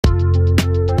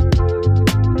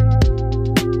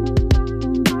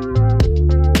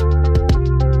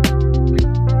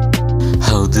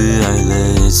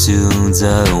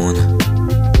down.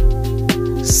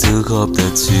 Still hope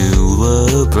that you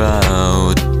were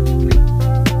proud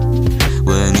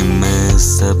when you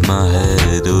messed up my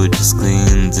head or just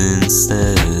cleaned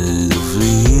instead of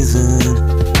leaving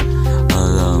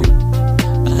alone.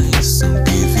 I used to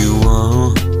give you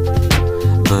all,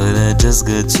 but I just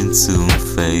got you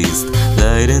two-faced,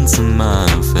 light into my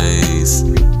face.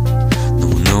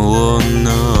 No one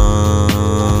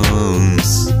knows,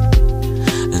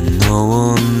 and no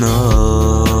one knows.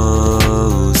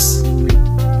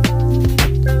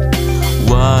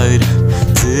 What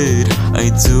did I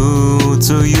do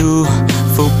to you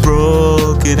for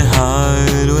broken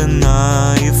heart when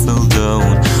I fell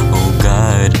down? Oh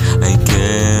God, I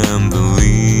can't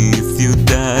believe you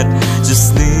died.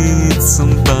 Just need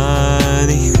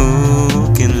somebody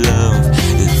who can love.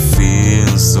 It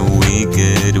feels so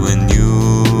wicked when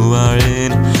you are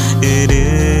in. It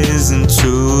isn't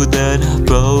true that I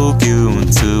broke you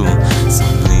too. So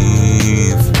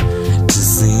leave,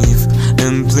 just leave,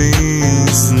 and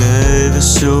please never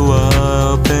show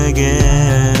up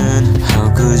again. How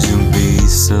could you be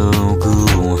so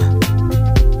cool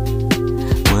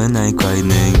when I cried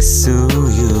next to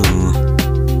you?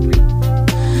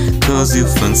 Cause you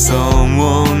found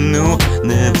someone new,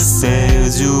 never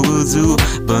said you would do,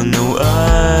 but now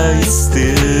I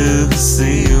still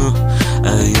see you.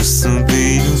 I used to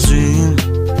be your dream,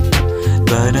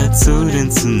 but I turned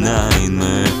into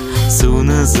nightmare soon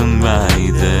as I'm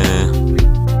right there.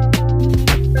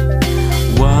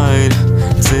 What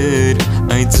did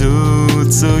I do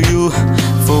to you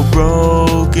for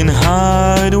broken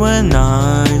heart when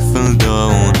I fell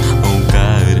down? Oh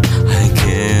God, I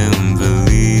can't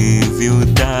believe you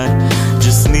died.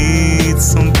 Just need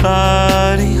somebody